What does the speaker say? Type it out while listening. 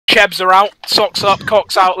Chebs are out, socks up,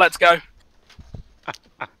 cocks out, let's go.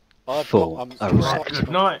 Good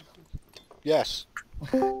night. Yes.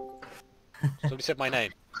 Somebody said my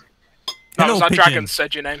name. That was that Dragon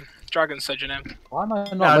said your name. Dragon said your name. Why am I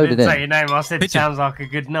not No, I loaded didn't in? say your name, I said it sounds like a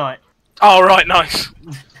good night. Oh, right, nice.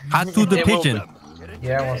 How to the pigeon?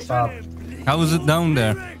 Yeah, what's up? How is it down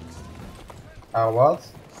there? What?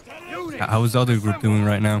 How's the other group doing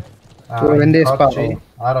right now? We're in this battle.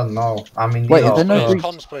 I don't know. I'm in Wait, Ihlov. is there no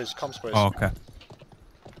Comms, please. Comms, please. Oh, okay.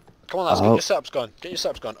 Come on, lads, get your setups going. Get your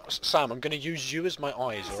setups going. Sam, I'm going to use you as my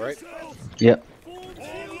eyes, alright? Yep.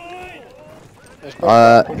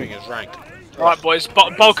 Doing his rank. Right, boys,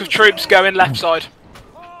 bulk of troops going left side.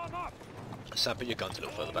 Sam, put your guns a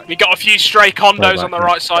little further back. We got a few stray condos on the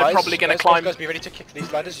right side, probably going to climb. Guys, be ready to kick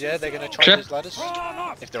these ladders, yeah? They're going to try these ladders.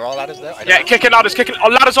 If there are ladders there. Yeah, kicking ladders, kicking. Oh,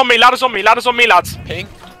 ladders on me, ladders on me, ladders on me, lads. Ping.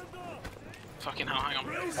 Fucking hell, hang on.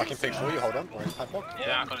 I can ping for you, hold on. We're in padlock.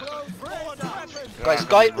 Yeah, I got it.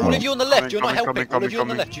 Guys, all of you on the left, you're not helping. All of you on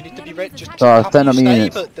the left, you need to be ready. Just Sorry, have you stay,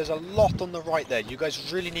 units. but there's a lot on the right there. You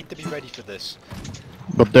guys really need to be ready for this.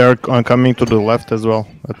 But they're coming to the left as well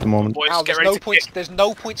at the moment. Boys, Al, get ready to kick. there's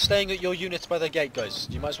no point staying at your units by the gate, guys.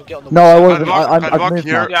 You might as well get on the No, I wasn't. I've moved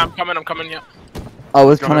now. Yeah, I'm coming, yeah. I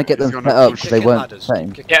was trying to get them set up because they weren't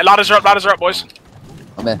setting. Yeah, ladders are up, boys.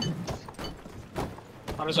 I'm in.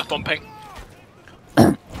 Ladders up on ping.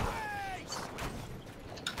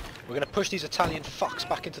 We're gonna push these Italian fucks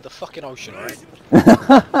back into the fucking ocean, alright?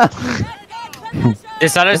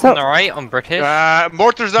 Is that on the right, on British?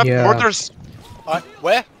 Mortars up, mortars! Alright,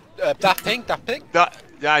 where? That ping? Yeah,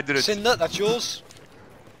 I did it. Cinder, that's yours?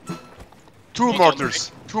 Two mortars.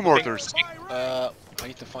 I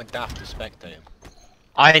need to find Daft to spectate him.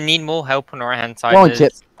 I need more help on the right hand side. Go on, There's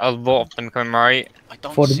Chip. a lot of them coming right. I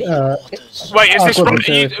don't see mortars. Wait, is this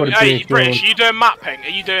hey, British, are you doing map ping? Are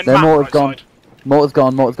you doing Their map mortar's right gone. side? Mortar's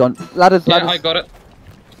gone. Ladders. Yeah, I got it.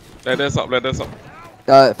 Ladders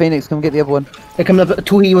up. Phoenix, come get the other one. They're coming up.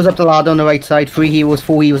 2 heroes up the ladder on the right side. 3 heroes,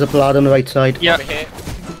 4 heroes up the ladder on the right side. Yeah. Over here.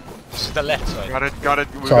 This is the left side. Got it.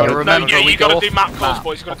 Sorry. Remember, No, yeah, we you go gotta off do map calls, map.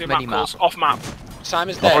 boys. You gotta do Off map calls. Off map. Sam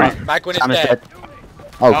is dead. Magwin is dead.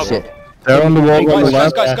 Oh shit. They're on the wall on the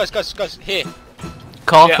left. Guys, here.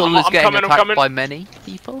 Castle is I'm getting coming. attacked by many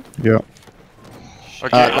people. Yeah.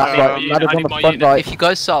 Okay, That's right. Ladders on the front right. If you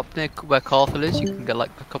guys set up near where Castle is, you can get like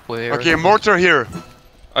a couple of heroes. Okay, mortar here.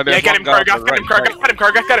 Yeah, get him, Kroger.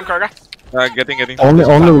 Get him, Kroger. Getting.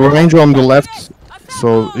 Only range on the left.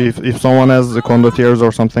 So if someone has the condottiers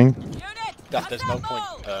or something. There's no point.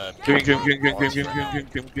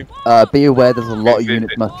 Be aware, there's a lot of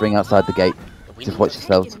units mustering outside the gate. Just watch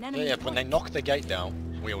yourselves. Yeah, when they knock the gate down,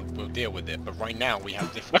 we'll deal with it. But right now we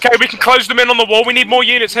have different. Okay, we can close them in on the wall. We need more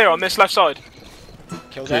units here on this left side.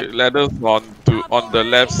 Kill them. Ladders on the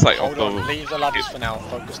left side of the. Leave the ladders for now.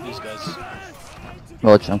 Focus these guys.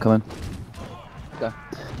 Roger, I'm coming. Go.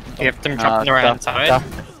 You have them jumping around side.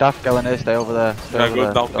 Daft going there, stay over there.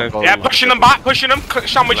 Yeah, pushing them back,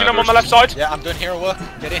 sandwiching them on the left side. Yeah, I'm doing hero work.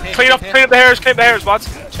 Get in here. Clean up the hairs, lads.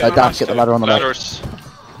 Daft, get the ladder on the left.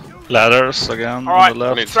 Ladders again.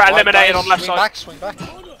 Alright, threat eliminated on left side. Swing back.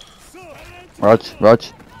 Rog.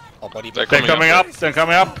 Oh, buddy, They're coming up.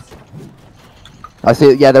 I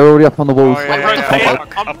see it, yeah, they're already up on the walls.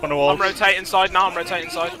 Up on the walls. I'm rotating side now,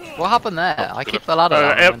 What happened there? I keep the ladder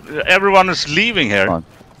down. Everyone is leaving here.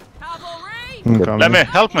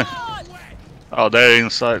 Help me. Oh, they're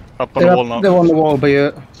inside, up on the wall now. They're on the wall, but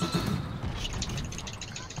yeah,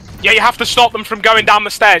 you have to stop them from going down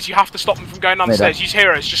the stairs. Use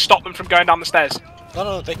heroes, just stop them from going down the stairs.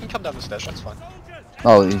 No, they can come down the stairs. That's fine.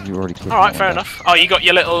 Oh, you already killed. Alright, fair enough. Oh, you got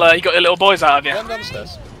your little boys out of you. Come down the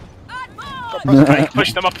stairs. You can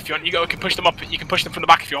push them up if you want. You can push them up. You can push them from the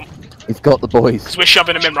back if you want. He's got the boys. Because we're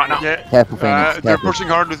shoving them in right now. Yeah. Careful, Phoenix. They're pushing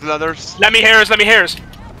hard with ladders. Let me hear us.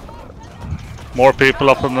 More people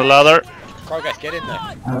up on the ladder. Kroger, get in there.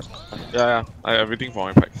 Yeah. I have everything for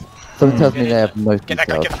my packs. Something tells me they have most Get that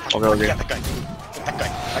guy. details. Get that guy.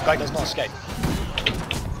 That guy does not escape.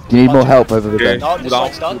 Do you need more help over there? No, this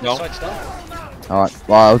side's done. Alright,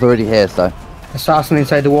 well I was already here, so. assassin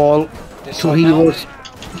inside the wall. 2 heroes.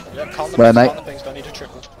 Where, mate? Don't need a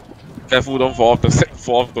triple. Careful, don't fall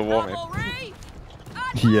off the wall, man.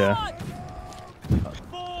 Yeah.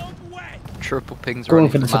 Triple pings going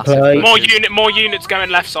for the supply. More units going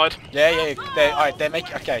left side. Yeah. They're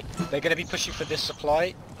making. Okay, they're going to be pushing for this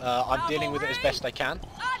supply. I'm dealing with it as best I can.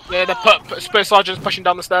 Yeah, they're Spear Sergeant's pushing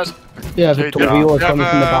down the stairs. Yeah, the 2 heroes coming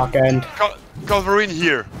from the back end. Cavalry in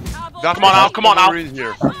here. Come on, Al. In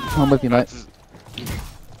here. I'm with you, mate.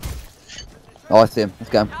 Oh, I see him. Let's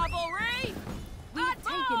go.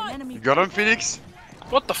 You got him, Phoenix?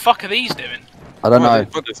 What the fuck are these doing? I don't know.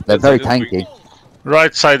 They're very tanky.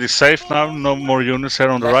 Right side is safe now. No more units here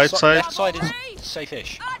on the right side. Left side is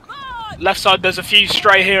safe-ish. Left side, there's a few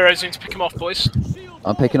stray heroes. Need to pick them off, boys.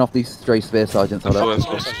 I'm picking off these stray spear sergeants. Hold up.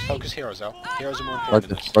 Focus heroes out. Heroes are more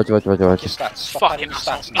important. Roger. Your stats. Stop Fucking padding your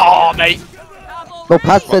stats. Oh, mate. Well,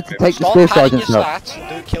 Pad said to take the spear sergeants Stop out. padding your stats.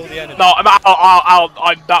 Don't kill the enemy. No,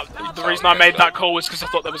 the reason I made that call was because I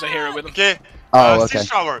thought there was a hero with him. Okay. Oh, okay.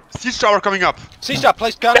 Siege tower coming up. Siege tower,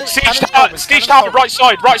 place cannon. Siege tower, right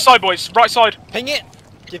side, boys, right side. Ping it.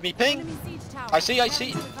 Give me ping. I see.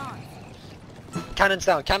 Cannons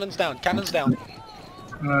down. Should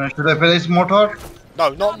I place mortar? No,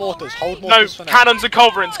 not mortars. Hold No, mortars for now. cannons are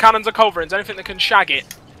culverins. Anything that can shag it.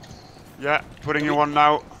 Yeah, putting in one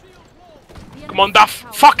now. Come on, Duff.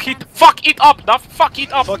 Fuck it up, Duff. Fuck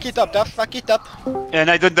it up. Duff. Fuck it up. And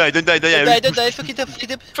I don't die. Don't die. Fuck it up.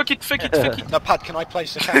 Fuck it. No, Pat, can I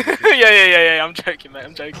place a cannon? yeah. I'm joking, mate.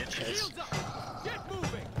 I'm joking.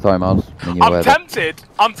 Sorry, Miles.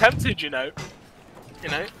 I'm tempted, you know.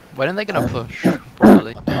 When are they gonna push?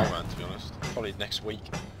 Probably. To be honest. Probably next week.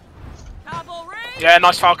 Yeah,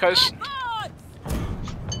 nice Falcos.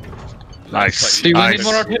 Nice. Do you need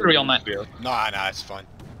more artillery on that? No, it's fine.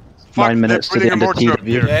 9 minutes to the end of TW.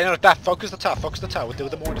 Yeah, no, Daff, focus the tower. We'll deal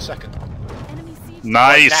with them more in a second.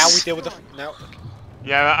 Nice. Now we deal with the. Now.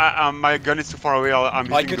 Yeah, my gun is too far away. I'm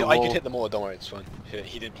hitting the wall. I could hit them more. Don't worry, it's fine.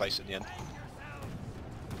 He didn't place it in the end.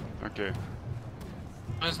 Okay.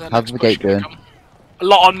 How's the gate doing? A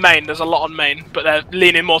lot on main. There's a lot on main, but they're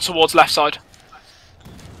leaning more towards left side.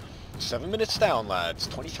 7 minutes down, lads.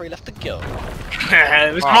 23 left to go.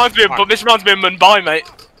 This reminds me of Mumbai, mate.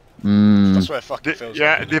 That's where it fucking feels.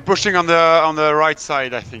 Yeah, they're pushing on the right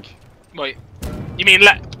side, I think. Wait, you mean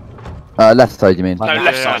left? Left side, you mean? No,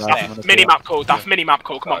 left side. Daff. Mini-map call, Daff. Mini-map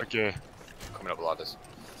call, come on. Okay. Coming up the ladders.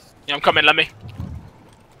 Yeah, I'm coming, let me.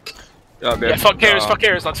 Yeah, fuck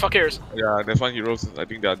heroes, lads, fuck heroes. Yeah, there's one hero, I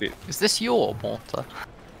think they are dead. Is this your mortar?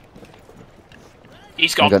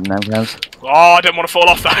 He's gone. No. Oh, I don't want to fall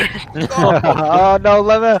off though. Oh no,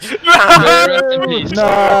 Leather!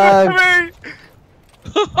 No!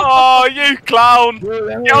 Oh, you clown!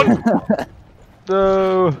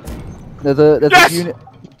 No. There's a unit.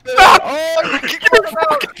 Oh,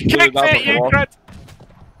 kicked it, you cred.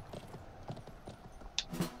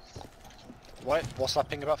 What? What's that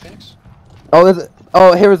ping about, Phoenix?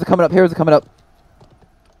 Heroes are coming up.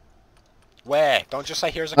 Where? Don't just say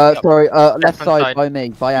heroes are coming up. Sorry, left side by me,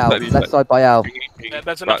 by Al. Left side by Al. Yeah,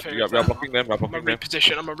 there's enough here. We are blocking them, I'm gonna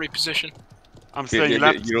reposition. I'm staying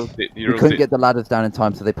left. We couldn't get the ladders down in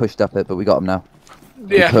time, so they pushed up it, but we got them now.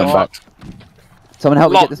 Yeah, back. Someone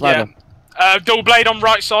help me get this ladder. Yeah. Dual blade on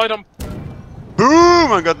right side.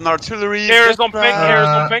 Boom! I got an artillery. Heroes on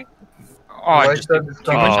ping. Oh, just too much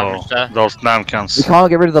damage there. Those Namcans. We can't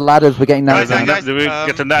get rid of the ladders, we're getting Guys, Namcans. Do we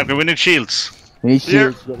get the Namcan? We need shields. We need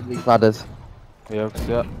shields to get rid of these ladders. Yeah.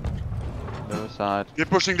 Lower side. They're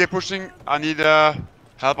pushing. I need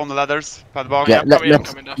help on the ladders. Padlock. Yeah,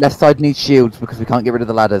 left side needs shields because we can't get rid of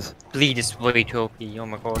the ladders. Bleed is way too OP, oh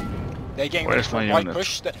my god. They're getting Where's my right unit?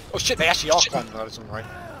 push. Oh shit, they actually are climbing the ladders on the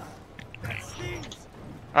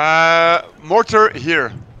right. Mortar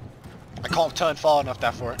here. I can't turn far enough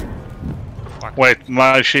there for it. Wait,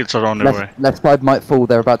 my shields are on their way. Left side might fall,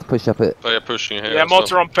 they're about to push up it. They are pushing here. Yeah,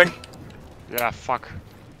 mortar on ping. Yeah, fuck.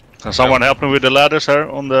 Can someone help me with the ladders here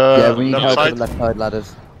on the Yeah, we need left help side? with the left side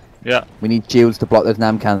ladders. Yeah. We need shields to block those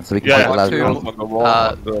Namcans so we can Yeah, take the ladders.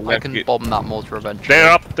 I can bomb that mortar eventually.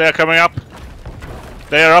 They're up, they're coming up.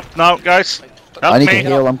 They are up now, guys. Help I need me. to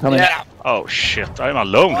heal, I'm coming. Yeah. Oh shit, I'm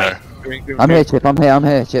alone here. I'm here, Chip, I'm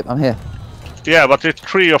here, Chip, I'm here. Yeah, but there's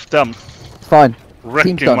 3 of them It's fine.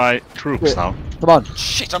 wrecking done. my troops now. Come on.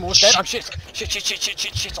 Shit, I'm almost dead. I'm shit.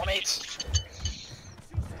 Shit, I'm it.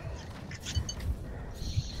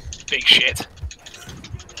 Big shit.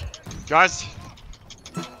 Guys,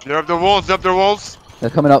 they're up the walls. They're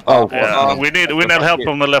coming up. Oh, Yeah, we need help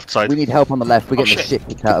on the left side. we need help on the left, we're getting the shit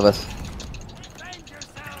kicked out of us.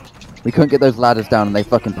 We couldn't get those ladders down and they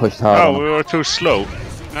fucking pushed hard. Oh, on we them. were too slow.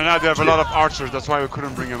 No, they have a lot of archers. That's why we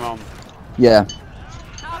couldn't bring them on. Yeah.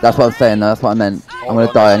 That's what I'm saying, that's what I meant. I'm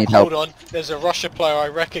gonna die, I need help. Hold on, there's a Russia player I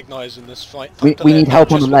recognise in this fight. We need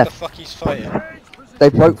help on the left. What the fuck he's fighting? They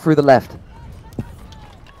broke through the left.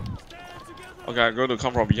 Okay, I'm going to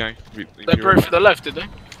come from behind. They broke for the left, did they?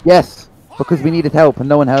 Yes, because we needed help and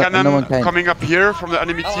no one helped and no one Cannon came. coming up here from the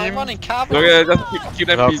enemy Oh, I'm team. running cavalry. Okay, just keep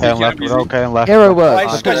them busy. Keep them busy. Hero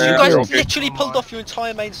work. Guys, you guys literally pulled off your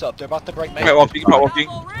entire main sub. They're about to break main. Keep walking.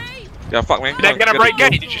 Yeah, fuck man. They're gonna break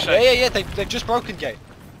gate, did you say? Yeah. They've just broken gate.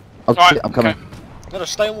 Oh Alright, shit, I'm coming. okay. No,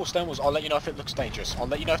 stay on walls. I'll let you know if it looks dangerous. I'll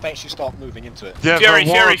let you know if they actually start moving into it. Fury,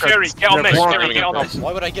 get on this. Fury, get on this.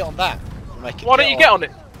 Why would I get on that? Why don't you get on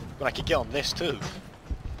it? When I could get on this too.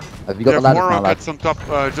 Have you got the ladder more now, lad? rockets on top,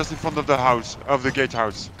 just in front of the house, of the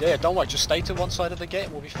gatehouse. Yeah, don't worry. Just stay to one side of the gate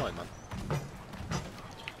and we'll be fine, man.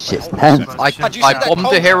 Shit's tense. I bombed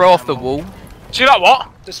the hero off the wall. See that what?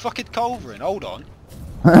 There's fucking Culverin, hold on.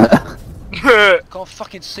 Can't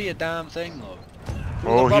fucking see a damn thing though.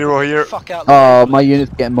 Oh, hero here. Fuck out the Oh, way, my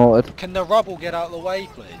unit's getting mortared. Can the rubble get out of the way,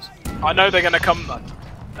 please? I know they're gonna come, man.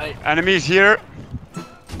 Hey. Enemies here.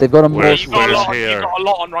 They've got a Yeah, mortar. you've got a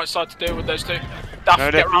lot on right side to deal with those two. Daff, No,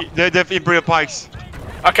 get around. they have Imperial pikes.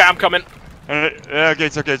 Okay, I'm coming. Okay,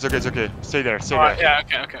 it's okay. Stay there, Alright, yeah,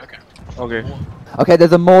 okay. Okay. Okay,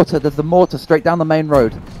 there's a mortar straight down the main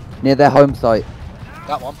road, near their home site.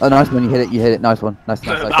 That one. Oh, nice one, you hit it, nice one. Nice.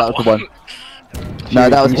 That was the one. No,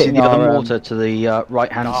 that was Can you see hitting the other our, mortar to the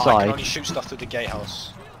right-hand No, I can side? only shoot stuff through the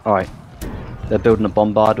gatehouse. Alright. They're building a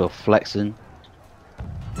bombard or flexing.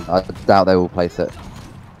 I doubt they will place it.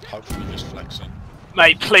 Hopefully just flexing.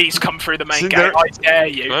 Mate, please come through the main Cinder. gate, I dare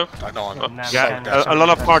you. No? I know, I'm Yeah, a lot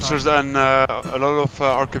of archers and a lot of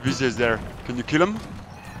arquebusiers there. Can you kill them?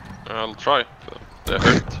 I'll try. They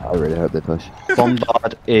hurt. I really hope they push.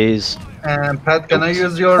 Bombard is... Pat, can I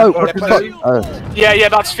use your... Yeah,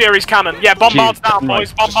 that's Fury's cannon. Yeah, bombard's Dude, down,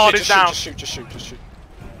 boys. Bombard is down. Just shoot.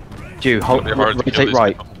 Dude, hold, rotate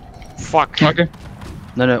right. Fuck. Okay.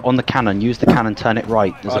 No, on the cannon. Use the cannon, turn it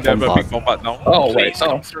right. There's a They have a bombard. big bombard now. Oh, Please wait.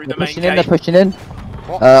 come through the main Pushing in, gate. they're pushing in.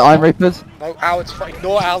 What? Iron Reapers. No,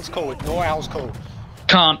 ignore Al's call.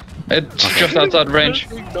 Can't. It's just outside range.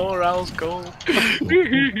 Ignore Al's call.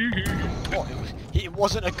 What? It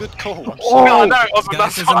wasn't a good call. I'm Oh, sorry. no, it wasn't. Guys,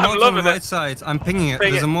 That's there's why a I'm mortar on the loving right it. side. I'm pinging it.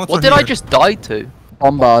 Ping There's it. a mortar What did I here. just die to?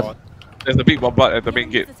 Bombard. There's a big bombard at the main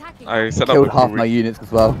gate. I set up Killed a half brewery. my units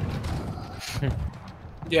as well.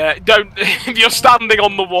 Yeah, don't. If you're standing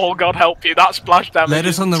on the wall, God help you. That splash damage.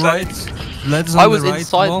 Letters is on the insane. right. Letters on I the was right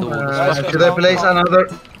inside wall. the wall. Should I place another...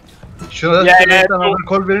 Should I place another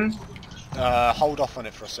culverin? Hold off on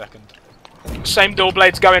it for a second. Same dual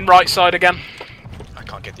blades going right side again. I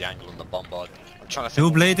can't get the angle on the bombard. I'm trying to think.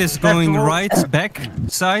 Dual blade is going right, back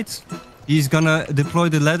side. He's gonna deploy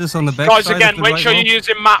the ladders on the back Guys, side. again, of the make right sure wall. you're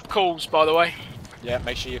using map calls, by the way. Yeah,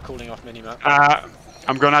 make sure you're calling off minimap.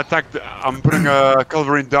 I'm gonna attack. I'm putting a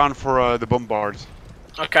culverin down for the bombard.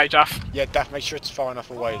 Okay, Daff. Yeah, Daff, make sure it's far enough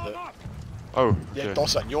away that. Oh. Yeah, okay.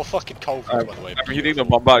 Dawson, you're fucking cold, by the way. I'm hitting the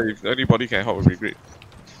bombard. If anybody can help, would be great.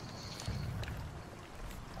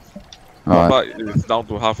 Alright. Bombard is down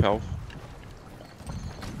to half health.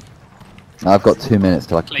 I've got 2 minutes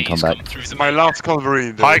till I can come back. It's my last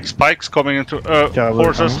culverin. Pikes coming into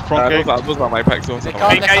horses front gate. Those are my packs. Those They're are my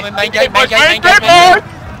coming, packs. they're coming, main gate.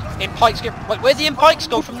 In pikes get. Wait, where'd the in pikes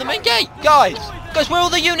go from the main gate? Guys, where are all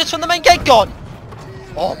the units from the main gate gone?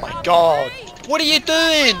 Oh my god. What are you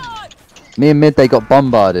doing? Me and Mid, they got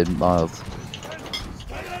bombarded, Miles.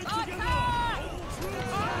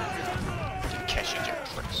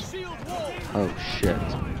 Oh shit.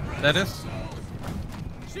 Letters.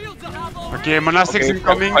 Okay, monastics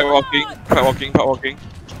incoming. Fight walking.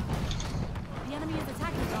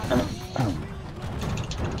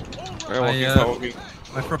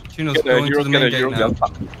 My Frappuccino's going to the main gate now.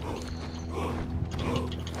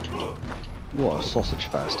 What a sausage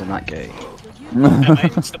fest in that gate.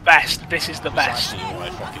 It's the best. This is the best.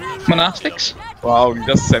 Monastics? Wow, you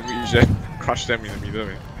just sent me, crush them in the middle,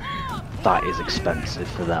 man. That is expensive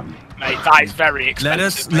for them. Mate, that is very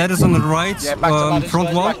expensive. Letters on the right, Yeah, back to ladders, front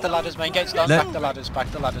guys, wall. back to ladders, main gate's done. Back to ladders,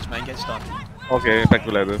 main gate's done. Okay, back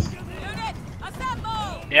to ladders.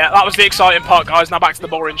 Yeah, that was the exciting part, guys. Now back to the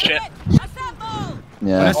boring shit.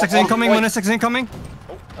 Yeah. Monastics incoming, Monastics incoming.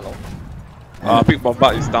 Oh, hello. Big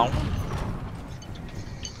bombard is down.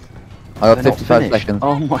 I got They're not 55 finished. seconds.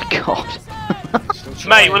 Oh my god.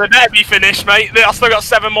 Mate, well, they better be finished, mate. I still got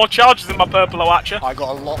 7 more charges in my purple Oacha. I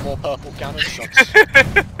got a lot more purple cannon shots.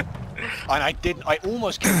 And I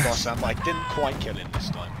almost killed Dawson, but I didn't quite kill him this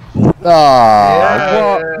time.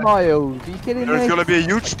 Ah, what? Miles, are you kidding There's me? gonna be a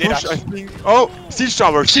huge push, I think. Oh, siege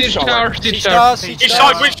tower. Siege tower. Which side?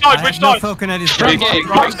 Which I have no side? falcon at his Front gate.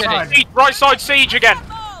 Front gate. Right side siege again.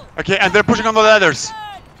 Okay, and they're pushing on the ladders.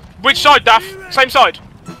 Which side, Daff? Same side?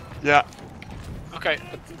 Yeah. Okay.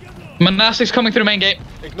 Monastics coming through main gate.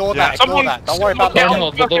 Ignore Yeah. that, ignore that. Don't worry about Get that. on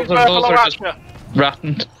No, the those fucking are purple just Oacha.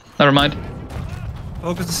 rattened. Never mind.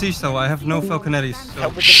 Focus the siege tower. I have no falconettis. So.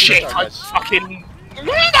 Help with the Shit, siege, I guys. fucking...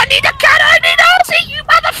 I need a cannon! I need ulti, you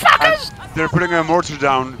motherfuckers! They're putting a mortar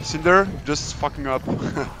down. Cinder, just fucking up.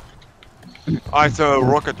 It's a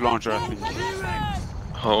rocket launcher, I think.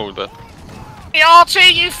 Hold that.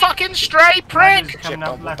 RT, you fucking stray prick! Shit,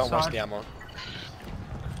 don't waste the ammo.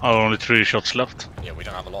 Only 3 shots left. Yeah, we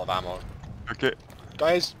don't have a lot of ammo. Okay.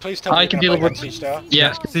 Guys, please tell me. I can deal with Siege Tower.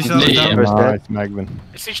 Yeah. Siege Tower down. Nice, Magvin.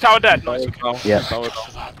 Is Siege Tower dead? Nice. Yeah.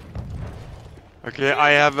 Okay, I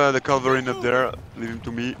have the culverin up there. Leave him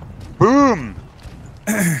to me. Boom!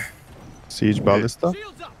 Siege ballista.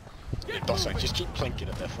 Yeah, Dosso, just keep plinking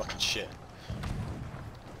at their fucking shit.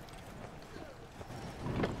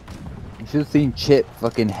 You should have seen Chip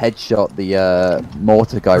fucking headshot the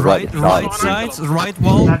mortar guy right side, right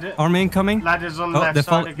wall, army incoming. Ladders on the left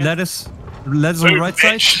side again. Ladders on the right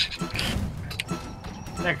side.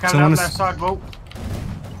 They're coming up left side wall.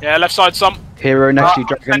 Yeah, left side some. Hero next to you,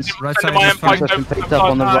 dragons. Right Send side. my is empire fine. Been picked up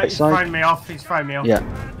on the right He's thrown side. me off, he's thrown me off.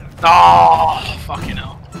 Yeah. Oh, fucking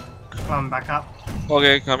hell. Come back up.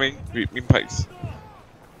 Okay, coming. With pikes.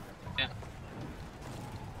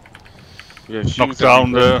 Yeah, Knock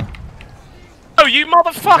down the... Oh, you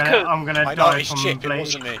motherfucker! I'm gonna I know, die it's from Chip, it bleed.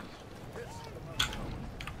 wasn't me.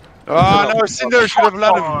 Oh no, Cinder should have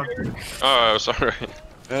landed. Oh, sorry.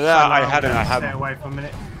 Yeah, I had it, I Stay had it. away for a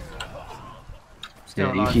minute. Still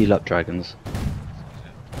Yeah, you alive. heal up, dragons.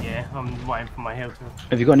 Yeah, I'm waiting for my heal to.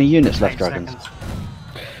 Have you got any units left, 8 dragons? seconds.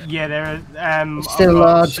 Yeah, there are. Still I've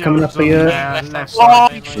got large coming up shields for on, you. left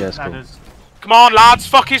side. Yeah, it's cool. Ladders. Come on, lads,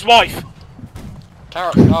 fuck his wife!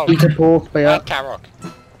 Carrot, oh, Peter Pork, but yeah. and Carrot.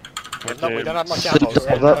 Okay. We don't have much Sit ammo, so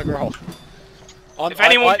up. we're bugger off. If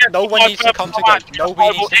anyone gets no one needs to come together.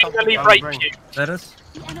 Nobody needs to come Angrily together. rape you. Ladders.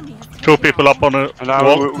 2 people up on the Now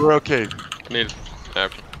wall. we're okay. Need.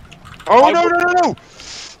 Okay. Oh no no no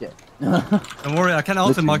no! Don't worry, I can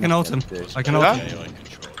ult him. I can ult him. I can ult Yeah? him.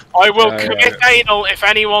 I will Yeah, commit anal if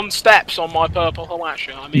anyone steps on my purple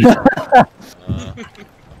Halasha. I mean, About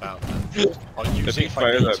that. I'll use it if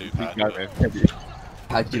I need to, Pat.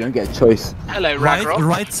 Actually, you don't get a choice. hello, Right, Ragnarok.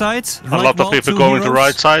 right side. A Right lot of wall, people 2 going to heroes.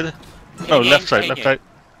 right side. Ping Oh, it, left side, ping left it. side.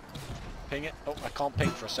 Ping it. Oh, I can't ping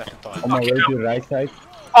for a second time. On my way to the right side.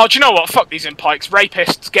 Oh, do you know what? Fuck these in pikes.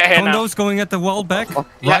 Rapists, get here now. Condos going at the wall back. Yeah,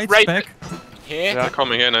 Right, rape- back. Here? They're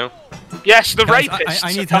coming here now. Yes, the Guys, rapists.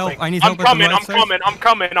 I need are help. coming. I need I'm help at the coming. right I'm side. coming. I'm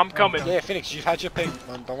coming. I'm coming. Yeah, Phoenix, you've had your ping.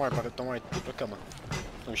 Man, don't worry about it. Don't worry. They're coming.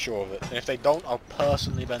 I'm sure of it. And if they don't, I'll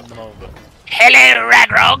personally bend them over. Hello,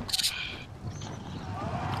 Radrogs.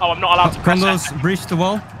 Oh, I'm not allowed to press that. Condos breach the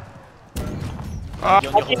wall. You're on your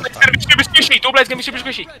It's horse, gonna be super squishy. Double A's gonna be super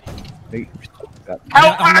squishy. Yeah,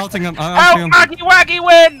 Help, I'm Mag- ulting him. I'm help, ulting him. Maggie Waggy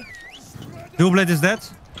win! Double is dead.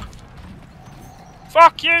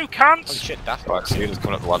 Fuck you, Holy cunts! shit, Daft. Right, so you're just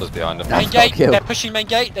coming up the ladders behind them. Main That's gate. not kill. They're pushing main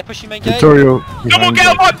gate. They're pushing main gate. Victorio. Double behind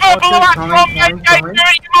kill you. my purple wax coming, from main coming, gate, coming. do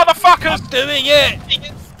it, you motherfuckers! I'm doing it.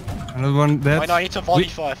 Another one dead. Wait, no, I need to volley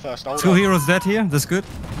fire first. Hold 2 on. heroes dead here. That's good.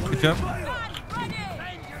 Good job.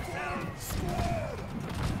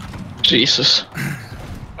 Jesus.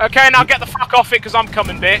 Okay, now get the fuck off it, because I'm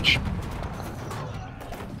coming, bitch.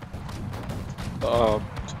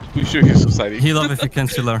 We should his society. Heal up if you can,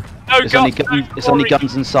 Siller. No It's only, guns, it's only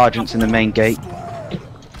guns and sergeants in the main gate.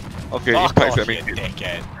 Okay, Fuck pikes off, at me. you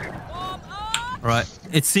dickhead. Right.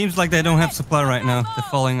 It seems like they don't have supply right now. They're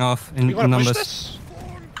falling off in You wanna push numbers. this?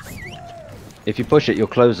 If you push it, you'll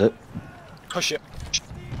close it. Push it.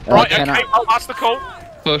 Right, can okay, well, that's the call.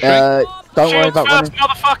 Push Don't worry Shields about first, running.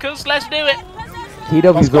 motherfuckers, let's do it.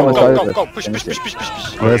 TW's Go, almost go, over. go, go. Push, push, Finish push, it. push, push,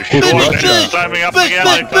 push. Let's push Push. it. Climbing up again,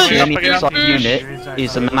 like The climbing up only again. side unit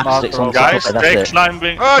is the monastics on the Guys, top. they That's it.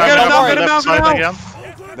 climbing, Oh, get climbing him up out, on get the him left out, side get him again.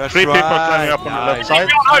 That's 3 people right. climbing up on the left Nice. side.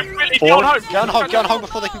 Get on home, Billy, get on 4. home. Get on home, get on home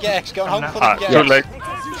before they can get X. Get on home before they Ah, can too get late. X.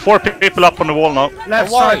 4 people up on the wall now. Left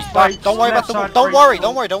Don't worry, side, breach. don't worry about Left the. side, Don't breach. worry,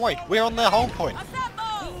 don't worry, don't worry. We're on their home point.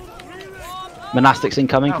 Monastics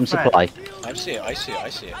incoming from fair. supply. I see it, I see it, I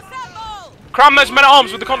see it. Cram those men at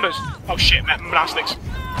arms with the condos. Oh shit, monastics.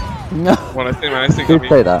 No. When I think Who coming.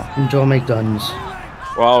 play that? Enjoy my guns.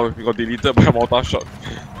 Wow, we got deleted by a mortar shot.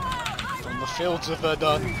 On the fields of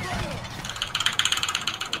Verdun.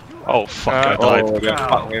 Oh fuck, I died. Oh, they're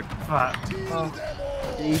Wow. fucking. Fuck.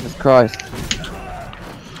 Jesus Christ. Oh.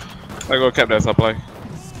 I got kept their supply.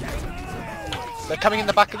 They're coming in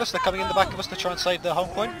the back of us, they're coming in the back of us to try and save their home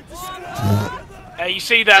point. You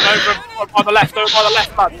see them over by the left, over by the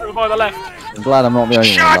left, lad, over by the left. I'm glad I'm not the only one.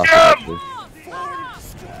 Shut laughing, him! actually.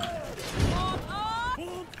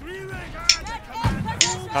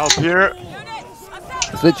 Help here.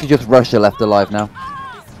 It's literally just Russia left alive now.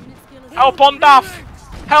 Help on Duff!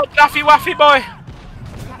 Help Duffy Waffy boy!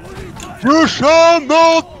 You shall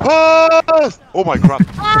not pass! Oh my crap.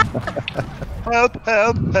 Help,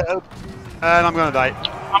 help, help. And I'm gonna die.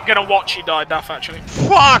 I'm gonna watch you die, Duff, actually.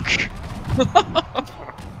 Fuck!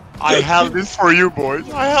 I held this for you, boys.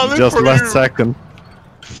 I held it Just for last you. second.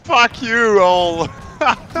 Fuck you all!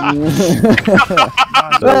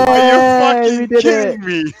 Are you Hey, we fucking did kidding it.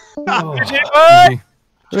 me?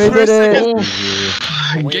 We did it.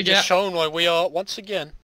 We have just shown why we are once again